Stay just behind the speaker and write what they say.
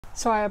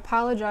So I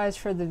apologize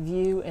for the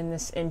view in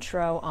this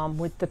intro.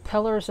 With the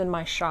pillars in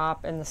my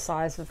shop and the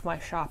size of my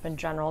shop in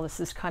general, this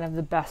is kind of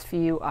the best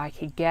view I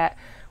could get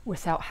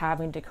without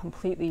having to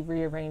completely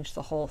rearrange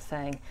the whole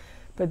thing.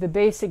 But the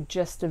basic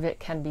gist of it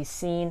can be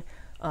seen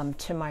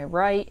to my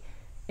right.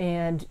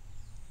 And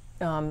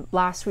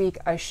last week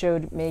I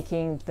showed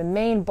making the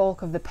main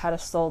bulk of the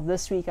pedestal.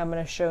 This week I'm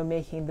going to show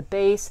making the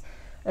base,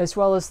 as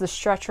well as the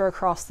stretcher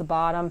across the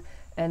bottom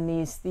and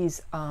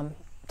these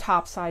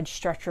topside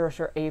stretchers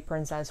or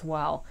aprons as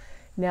well.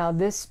 Now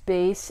this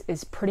base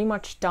is pretty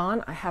much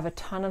done. I have a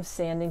ton of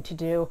sanding to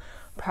do.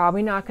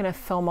 Probably not going to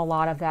film a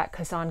lot of that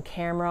because on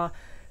camera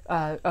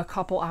a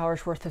couple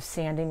hours worth of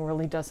sanding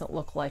really doesn't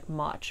look like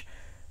much.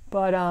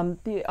 But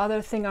the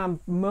other thing I'm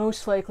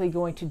most likely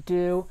going to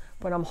do,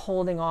 but I'm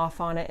holding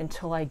off on it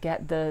until I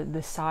get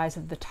the size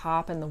of the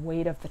top and the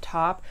weight of the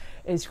top,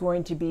 is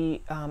going to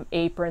be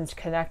aprons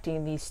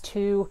connecting these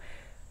two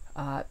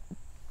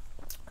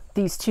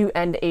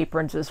end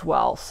aprons as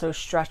well. So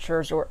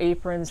stretchers or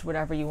aprons,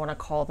 whatever you want to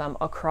call them,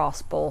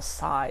 across both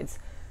sides.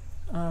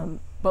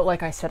 But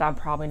like I said, I'm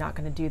probably not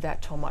going to do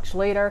that till much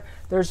later.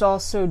 There's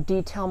also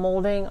detail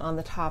molding on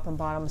the top and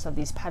bottoms of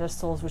these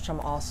pedestals, which I'm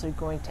also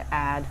going to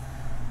add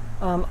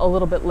a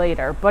little bit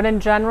later. But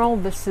in general,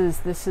 this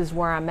is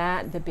where I'm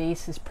at. The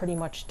base is pretty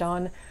much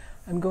done.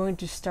 I'm going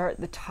to start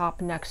the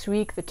top next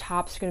week. The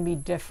top's going to be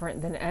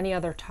different than any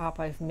other top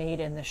I've made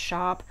in the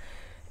shop.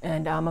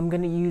 And I'm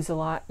going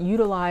to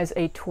utilize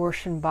a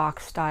torsion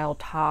box style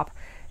top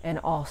and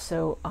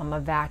also a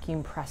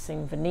vacuum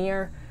pressing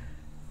veneer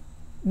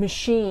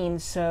machine.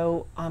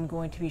 So I'm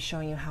going to be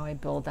showing you how I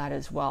build that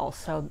as well.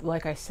 So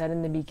like I said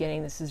in the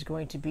beginning, this is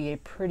going to be a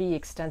pretty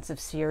extensive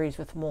series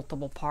with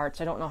multiple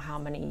parts. I don't know how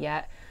many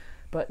yet,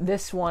 but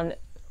this one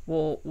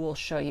will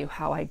show you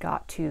how I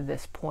got to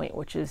this point,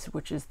 which is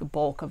the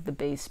bulk of the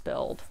base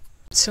build.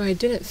 So I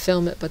didn't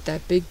film it, but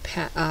that big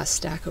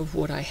stack of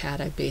wood I had,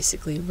 I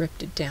basically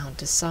ripped it down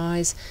to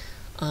size.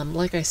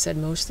 Like I said,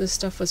 most of this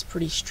stuff was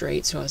pretty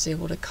straight, so I was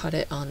able to cut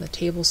it on the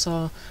table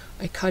saw.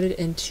 I cut it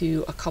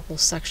into a couple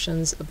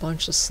sections, a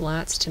bunch of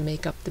slats to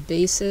make up the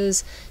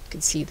bases. You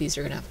can see these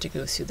are going to have to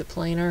go through the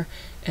planer.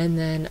 And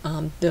then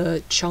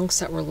the chunks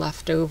that were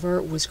left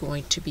over was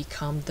going to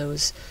become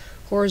those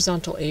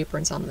horizontal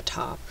aprons on the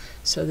top.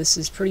 So this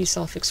is pretty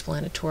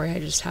self-explanatory. I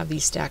just have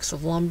these stacks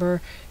of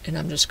lumber and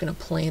I'm just going to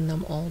plane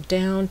them all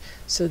down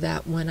so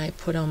that when I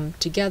put them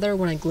together,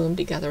 when I glue them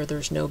together,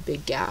 there's no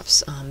big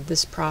gaps.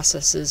 This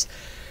process is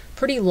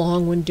pretty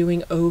long when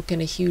doing oak in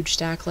a huge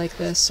stack like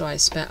this, so I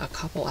spent a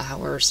couple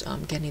hours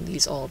getting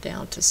these all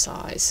down to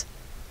size.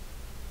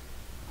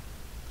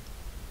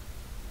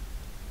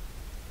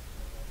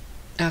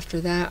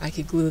 After that, I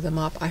could glue them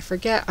up. I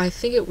forget, I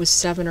think it was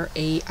 7 or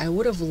 8. I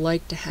would have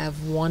liked to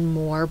have one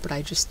more, but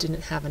I just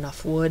didn't have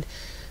enough wood.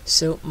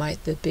 So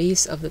the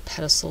base of the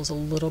pedestal is a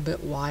little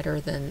bit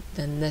wider than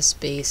this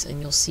base,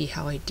 and you'll see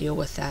how I deal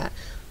with that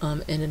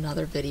in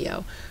another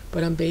video.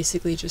 But I'm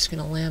basically just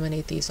going to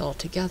laminate these all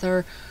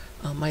together.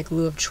 My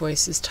glue of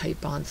choice is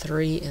Type Bond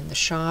 3 in the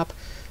shop,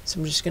 so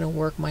I'm just going to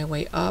work my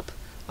way up.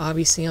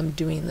 Obviously I'm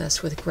doing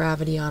this with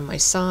gravity on my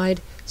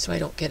side so I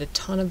don't get a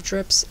ton of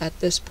drips at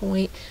this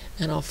point,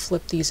 and I'll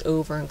flip these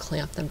over and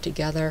clamp them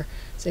together.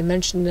 As I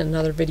mentioned in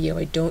another video,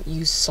 I don't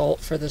use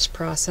salt for this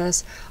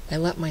process. I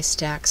let my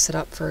stack sit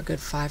up for a good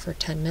 5 or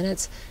 10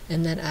 minutes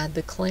and then add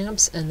the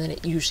clamps, and then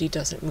it usually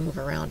doesn't move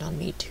around on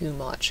me too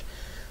much.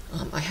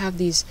 I have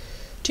these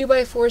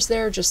 2x4s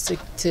there just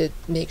to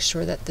make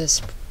sure that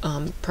this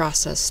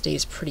process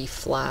stays pretty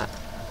flat.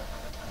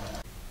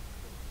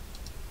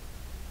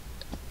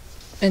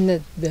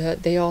 And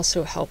they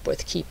also help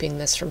with keeping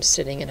this from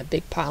sitting in a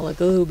big pile of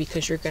glue,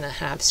 because you're going to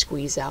have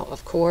squeeze out,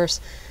 of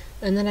course.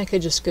 And then I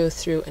could just go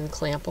through and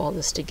clamp all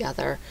this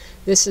together.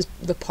 This is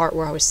the part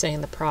where I was saying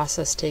the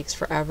process takes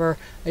forever.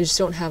 I just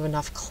don't have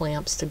enough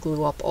clamps to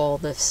glue up all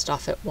this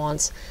stuff at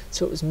once,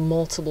 so it was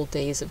multiple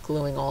days of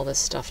gluing all this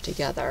stuff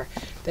together.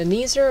 Then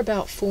these are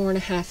about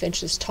 4.5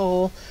 inches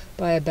tall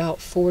by about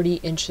 40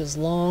 inches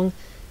long.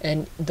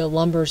 And the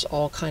lumber's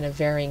all kind of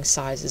varying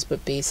sizes,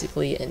 but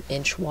basically an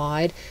inch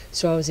wide.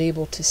 So I was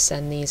able to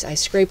send these, I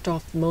scraped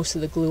off most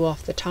of the glue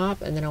off the top,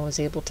 and then I was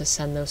able to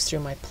send those through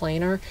my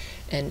planer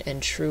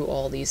and true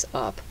all these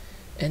up.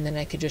 And then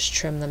I could just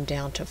trim them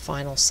down to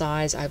final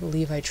size. I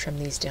believe I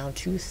trimmed these down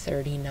to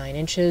 39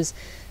 inches,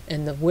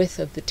 and the width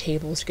of the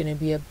table is going to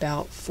be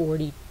about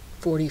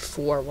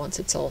 44 once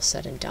it's all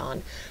said and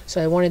done.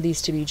 So I wanted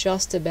these to be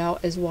just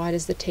about as wide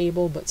as the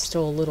table, but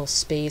still a little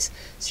space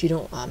so you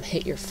don't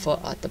hit your foot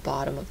at the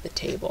bottom of the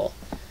table.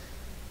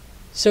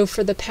 So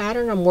for the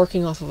pattern, I'm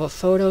working off of a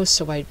photo,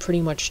 so I pretty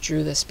much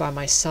drew this by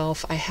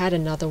myself. I had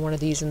another one of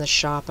these in the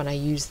shop and I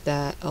used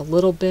that a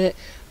little bit.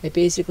 I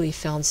basically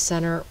found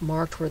center,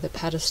 marked where the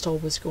pedestal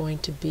was going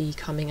to be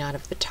coming out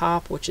of the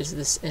top, which is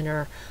this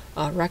inner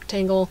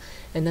rectangle,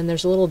 and then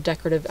there's a little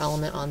decorative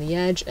element on the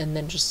edge, and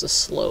then just a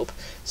slope.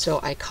 So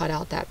I cut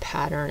out that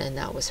pattern, and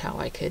that was how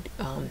I could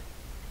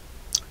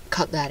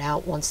cut that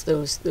out once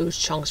those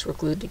chunks were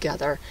glued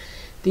together.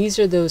 These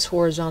are those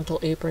horizontal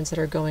aprons that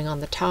are going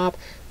on the top.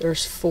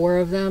 There's 4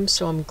 of them,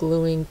 so I'm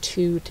gluing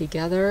 2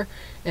 together,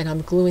 and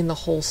I'm gluing the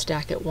whole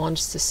stack at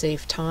once to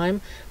save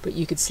time, but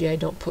you can see I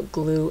don't put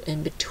glue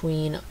in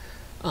between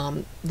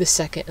the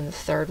second and the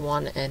third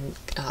one, and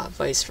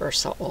vice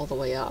versa all the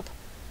way up.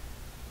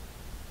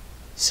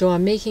 So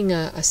I'm making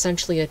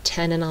essentially a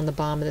tenon on the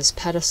bottom of this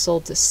pedestal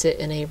to sit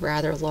in a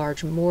rather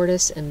large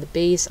mortise in the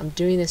base. I'm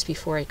doing this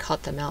before I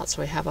cut them out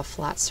so I have a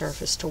flat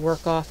surface to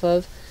work off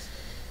of.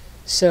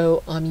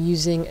 So I'm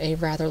using a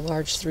rather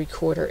large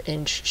 3/4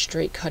 inch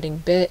straight cutting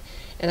bit,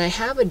 and I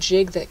have a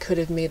jig that could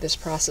have made this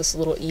process a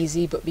little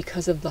easy, but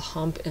because of the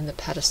hump in the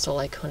pedestal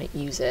I couldn't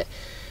use it.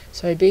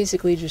 So I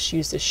basically just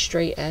used a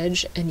straight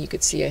edge, and you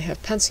could see I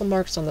have pencil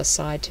marks on the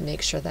side to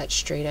make sure that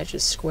straight edge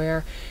is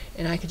square,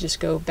 and I could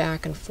just go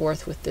back and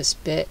forth with this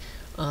bit.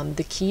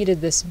 The key to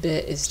this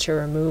bit is to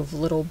remove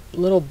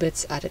little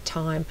bits at a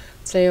time.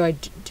 Say I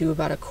do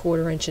about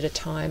 1/4 inch at a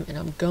time, and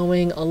I'm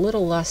going a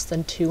little less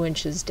than 2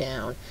 inches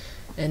down,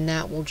 and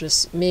that will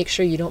just make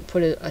sure you don't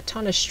put a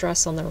ton of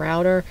stress on the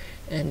router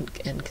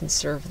and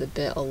conserve the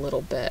bit a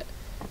little bit.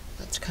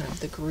 That's kind of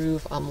the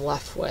groove I'm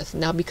left with.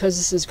 Now, because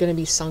this is going to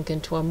be sunk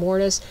into a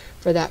mortise,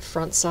 for that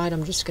front side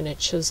I'm just going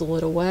to chisel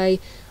it away.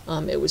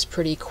 It was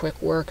pretty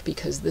quick work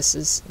because this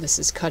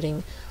is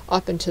cutting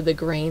up into the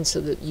grain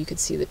so that you could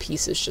see the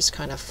pieces just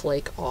kind of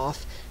flake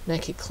off, and I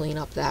could clean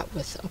up that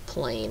with a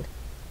plane.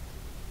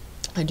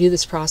 I do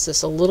this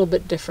process a little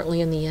bit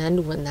differently in the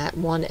end. When that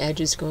one edge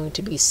is going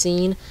to be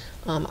seen,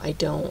 I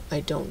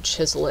don't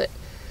chisel it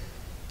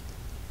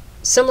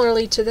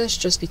similarly to this,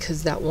 just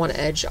because that one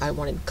edge I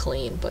wanted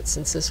clean, but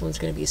since this one's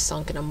going to be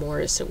sunk in a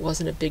mortise, it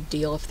wasn't a big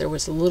deal if there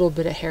was a little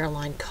bit of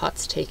hairline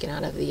cuts taken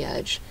out of the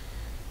edge.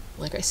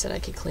 Like I said, I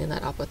could clean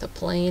that up with a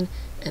plane,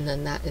 and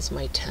then that is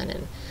my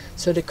tenon.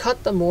 So to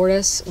cut the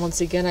mortise,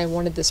 once again, I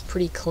wanted this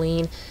pretty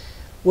clean.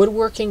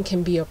 Woodworking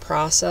can be a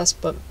process,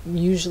 but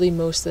usually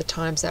most of the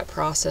times that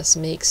process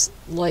makes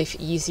life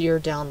easier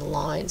down the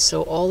line.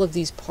 So all of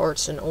these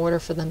parts, in order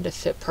for them to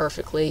fit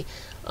perfectly,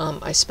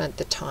 I spent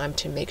the time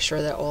to make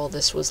sure that all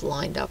this was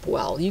lined up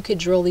well. You could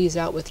drill these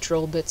out with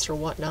drill bits or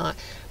whatnot,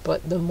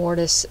 but the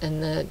mortise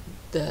and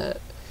the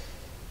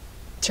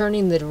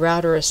turning the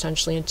router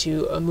essentially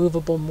into a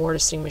movable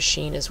mortising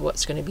machine is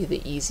what's going to be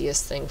the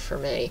easiest thing for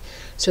me.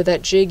 So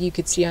that jig, you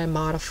could see I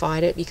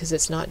modified it because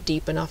it's not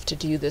deep enough to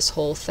do this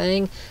whole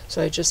thing.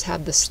 So I just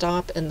have the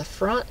stop in the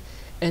front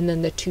and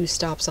then the 2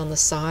 stops on the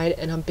side,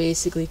 and I'm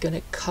basically going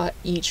to cut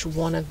each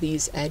one of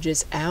these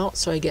edges out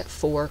so I get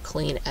 4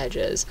 clean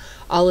edges.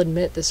 I'll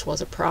admit this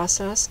was a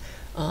process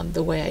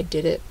the way I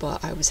did it,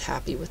 but I was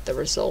happy with the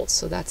results.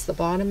 So that's the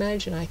bottom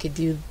edge, and I could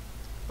do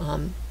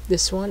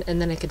this one, and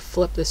then I could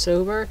flip this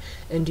over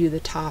and do the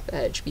top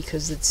edge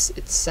because it's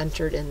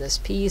centered in this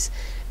piece,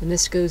 and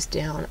this goes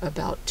down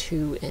about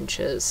 2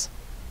 inches.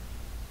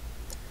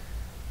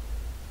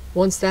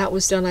 Once that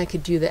was done, I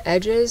could do the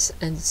edges,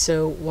 and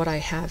so what I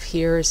have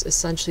here is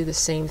essentially the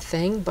same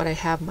thing, but I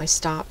have my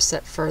stop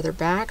set further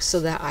back so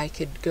that I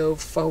could go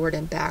forward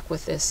and back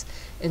with this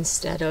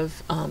instead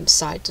of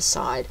side to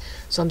side.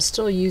 So I'm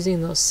still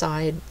using those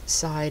side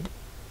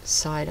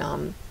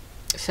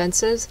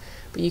fences,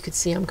 but you could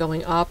see I'm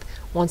going up.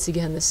 Once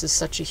again, this is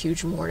such a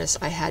huge mortise,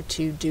 I had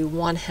to do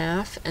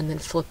 1/2 and then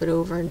flip it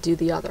over and do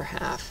the other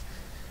half.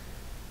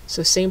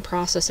 So same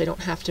process, I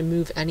don't have to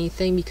move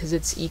anything because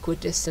it's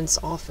equidistant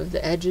off of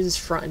the edges,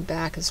 front and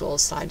back, as well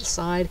as side to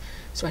side.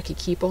 So I could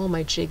keep all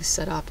my jigs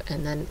set up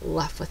and then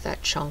left with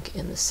that chunk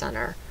in the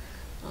center.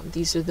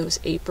 These are those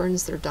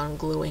aprons, they're done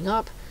gluing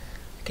up.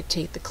 I could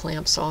take the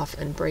clamps off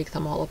and break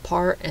them all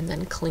apart and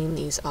then clean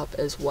these up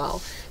as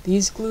well.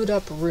 These glued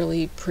up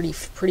really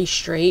pretty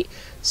straight,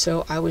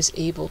 so I was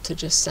able to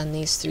just send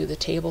these through the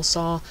table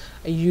saw.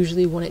 I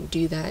usually wouldn't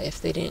do that if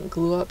they didn't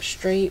glue up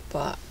straight,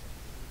 but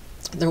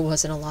there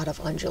wasn't a lot of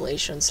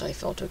undulation, so I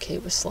felt okay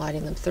with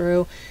sliding them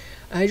through.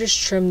 I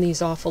just trimmed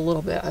these off a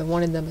little bit. I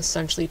wanted them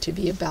essentially to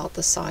be about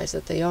the size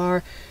that they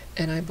are,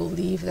 and I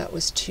believe that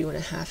was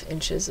 2.5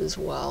 inches as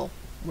well,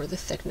 were the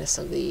thickness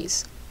of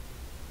these.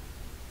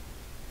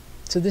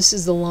 So this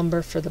is the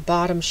lumber for the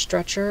bottom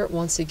stretcher.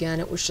 Once again,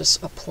 it was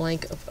just a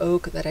plank of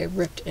oak that I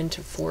ripped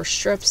into 4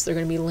 strips. They're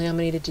going to be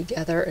laminated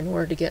together in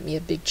order to get me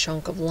a big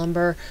chunk of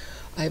lumber.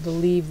 I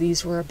believe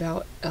these were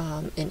about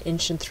 1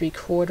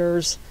 3/4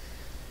 inches.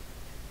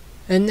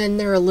 And then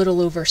they're a little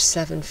over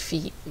 7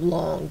 feet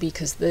long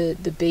because the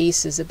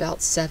base is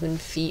about 7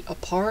 feet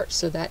apart,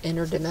 so that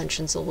inner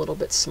dimension's a little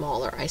bit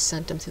smaller. I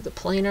sent them through the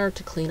planer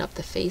to clean up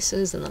the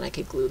faces, and then I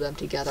could glue them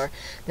together.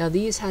 Now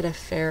these had a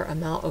fair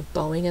amount of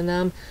bowing in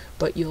them,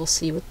 but you'll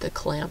see with the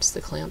clamps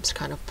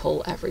kind of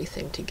pull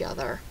everything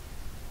together.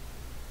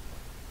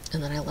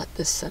 And then I let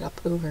this set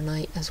up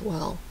overnight as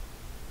well.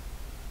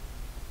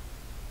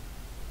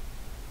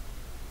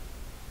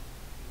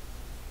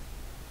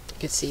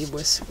 You can see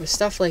with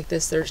stuff like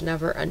this, there's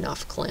never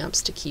enough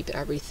clamps to keep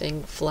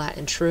everything flat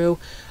and true.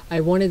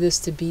 I wanted this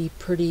to be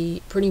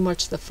pretty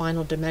much the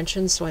final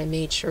dimension, so I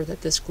made sure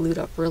that this glued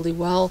up really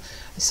well.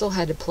 I still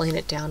had to plane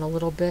it down a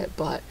little bit,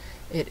 but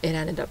it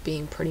ended up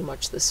being pretty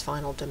much this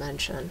final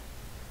dimension.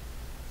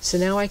 So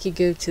now I could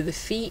go to the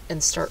feet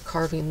and start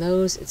carving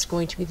those. It's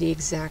going to be the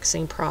exact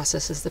same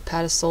process as the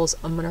pedestals.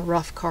 I'm going to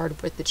rough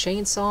card with the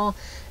chainsaw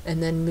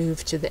and then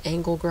move to the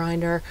angle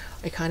grinder.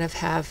 I kind of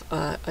have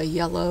a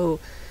yellow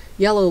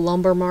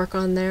lumber mark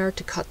on there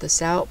to cut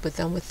this out, but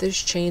then with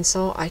this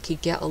chainsaw I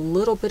could get a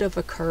little bit of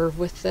a curve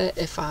with it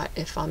if I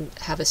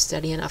have a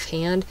steady enough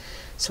hand.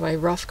 So I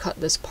rough cut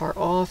this part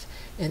off,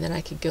 and then I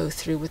could go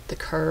through with the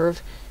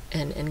curve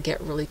and get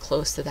really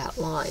close to that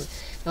line.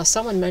 Now,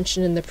 someone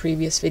mentioned in the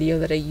previous video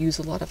that I use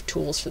a lot of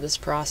tools for this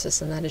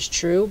process, and that is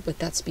true, but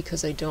that's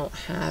because I don't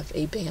have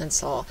a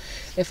bandsaw.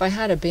 If I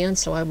had a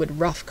bandsaw, I would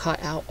rough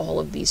cut out all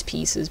of these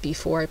pieces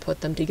before I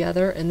put them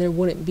together, and there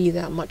wouldn't be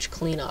that much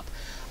cleanup.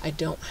 I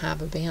don't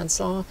have a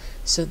bandsaw,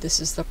 so this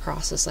is the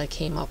process I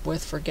came up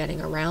with for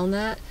getting around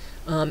that,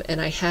 and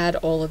I had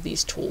all of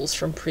these tools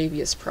from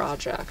previous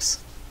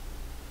projects.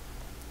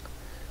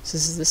 So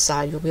this is the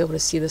side. You'll be able to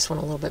see this one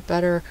a little bit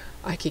better.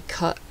 I could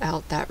cut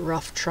out that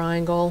rough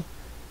triangle,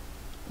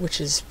 which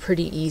is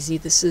pretty easy.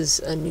 This is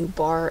a new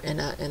bar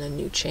and a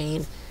new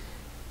chain.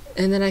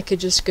 And then I could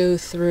just go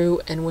through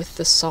and with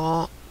the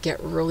saw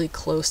get really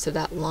close to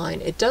that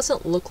line. It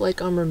doesn't look like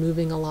I'm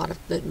removing a lot of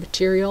the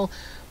material,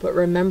 but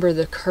remember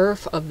the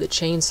kerf of the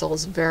chainsaw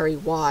is very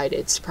wide.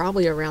 It's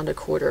probably around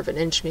 1/4 of an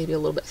inch, maybe a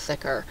little bit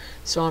thicker.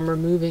 So I'm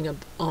removing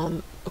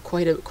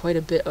quite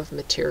a bit of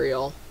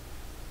material,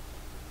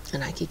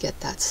 and I could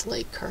get that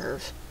slight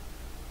curve.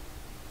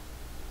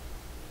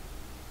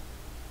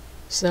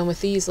 So then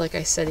with these, like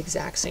I said,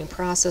 exact same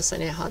process. I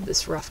now had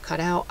this rough cut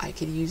out. I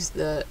could use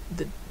the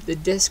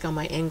disc on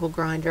my angle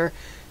grinder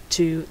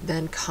to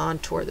then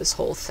contour this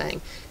whole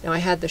thing. Now I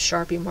had the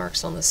Sharpie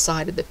marks on the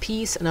side of the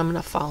piece, and I'm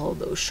going to follow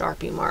those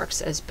Sharpie marks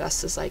as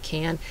best as I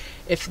can.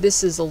 If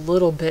this is a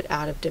little bit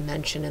out of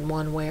dimension in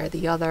one way or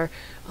the other,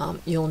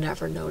 you'll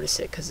never notice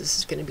it, because this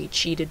is going to be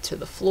cheated to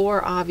the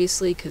floor,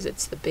 obviously, because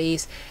it's the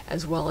base,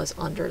 as well as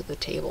under the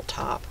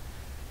tabletop.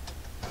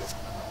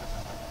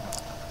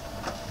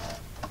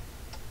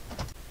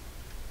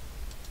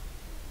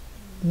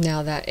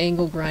 Now that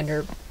angle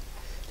grinder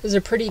does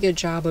a pretty good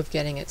job of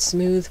getting it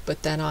smooth,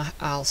 but then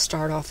I'll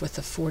start off with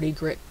a 40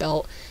 grit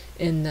belt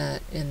in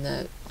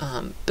the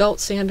belt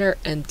sander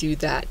and do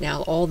that.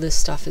 Now all this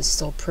stuff is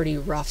still pretty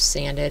rough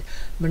sanded.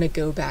 I'm going to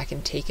go back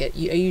and take it.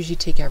 I usually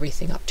take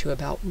everything up to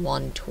about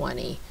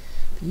 120.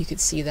 You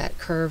could see that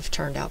curve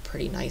turned out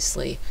pretty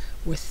nicely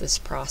with this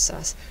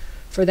process.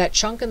 For that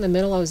chunk in the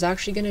middle, I was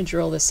actually going to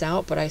drill this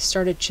out, but I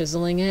started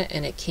chiseling it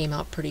and it came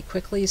out pretty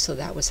quickly, so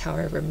that was how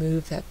I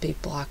removed that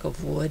big block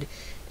of wood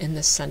in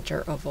the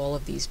center of all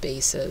of these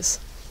bases.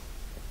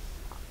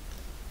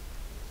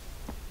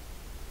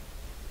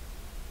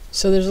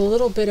 So there's a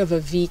little bit of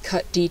a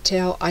V-cut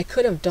detail. I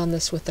could have done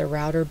this with the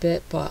router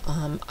bit, but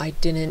I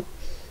didn't.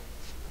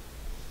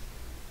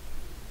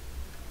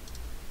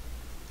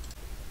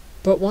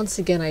 But once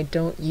again, I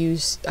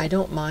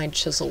don't mind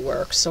chisel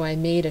work, so I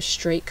made a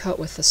straight cut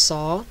with the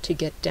saw to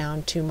get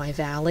down to my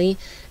valley,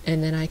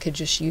 and then I could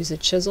just use a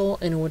chisel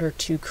in order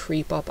to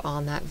creep up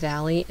on that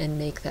valley and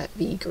make that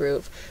V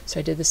groove. So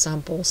I did this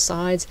on both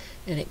sides,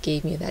 and it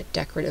gave me that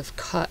decorative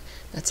cut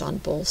that's on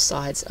both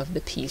sides of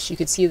the piece. You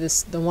could see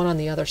this, the one on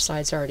the other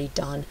side's already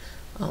done,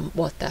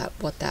 what that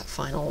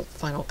final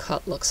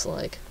cut looks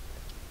like.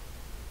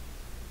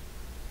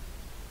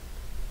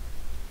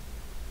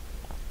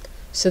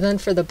 So then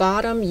for the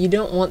bottom, you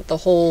don't want the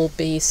whole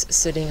base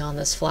sitting on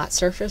this flat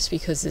surface,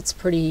 because it's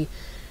pretty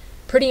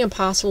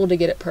impossible to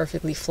get it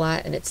perfectly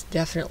flat, and it's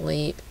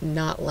definitely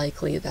not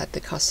likely that the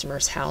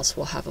customer's house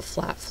will have a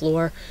flat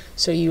floor.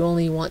 So you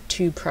only want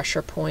 2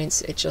 pressure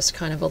points. It just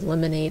kind of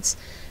eliminates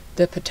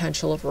the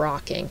potential of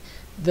rocking.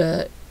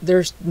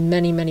 There's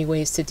many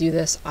ways to do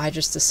this. I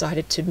just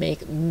decided to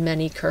make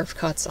many curve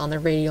cuts on the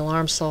radial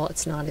arm saw.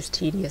 It's not as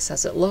tedious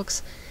as it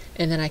looks,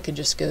 and then I could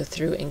just go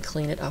through and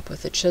clean it up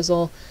with a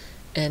chisel.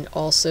 And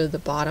also the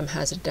bottom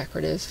has a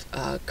decorative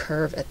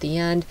curve at the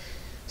end,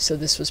 so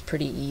this was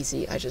pretty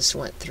easy. I just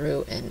went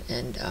through and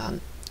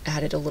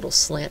added a little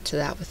slant to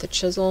that with a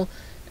chisel,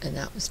 and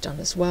that was done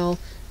as well.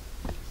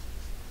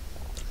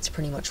 It's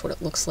pretty much what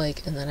it looks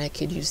like, and then I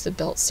could use the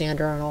belt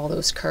sander on all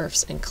those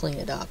curves and clean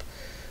it up.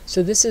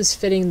 So this is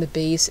fitting the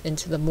base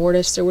into the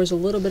mortise. There was a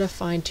little bit of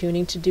fine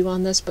tuning to do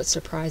on this, but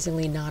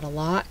surprisingly not a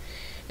lot.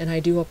 And I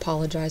do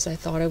apologize, I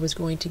thought I was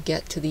going to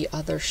get to the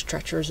other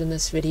stretchers in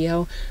this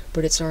video,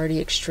 but it's already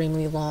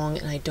extremely long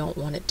and I don't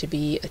want it to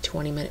be a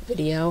 20-minute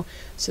video.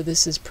 So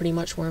this is pretty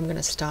much where I'm going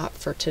to stop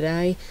for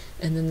today,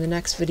 and then the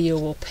next video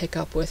will pick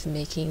up with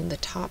making the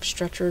top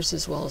stretchers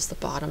as well as the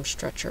bottom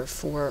stretcher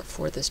for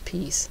this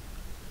piece.